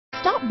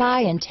Stop by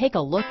and take a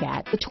look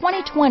at the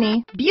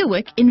 2020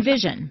 Buick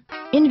Envision.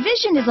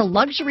 Envision is a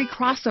luxury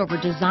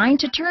crossover designed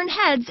to turn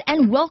heads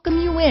and welcome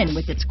you in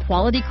with its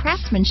quality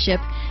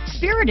craftsmanship,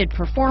 spirited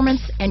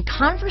performance, and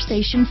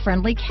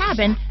conversation-friendly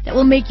cabin that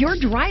will make your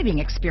driving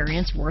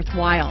experience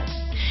worthwhile.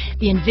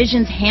 The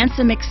Envision's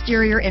handsome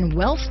exterior and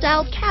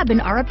well-styled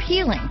cabin are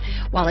appealing,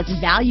 while its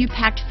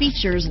value-packed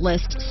features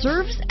list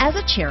serves as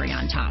a cherry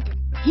on top.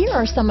 Here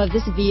are some of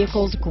this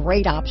vehicle's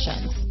great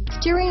options: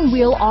 steering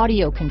wheel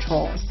audio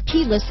controls,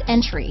 keyless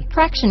entry,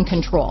 traction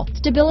control,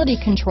 stability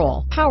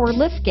control, power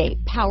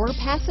liftgate, power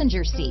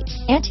passenger seat,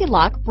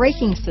 anti-lock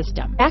braking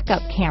system,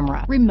 backup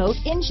camera, remote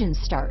engine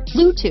start,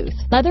 Bluetooth,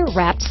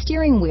 leather-wrapped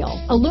steering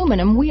wheel,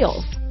 aluminum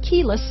wheels,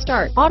 keyless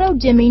start,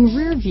 auto-dimming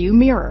rear view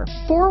mirror,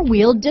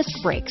 four-wheel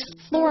disc brakes,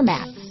 floor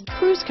mats,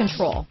 cruise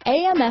control,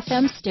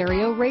 AM/FM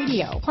stereo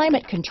radio,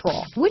 climate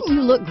control. Wouldn't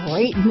you look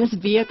great in this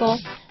vehicle?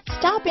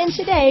 Stop in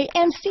today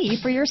and see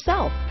for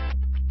yourself.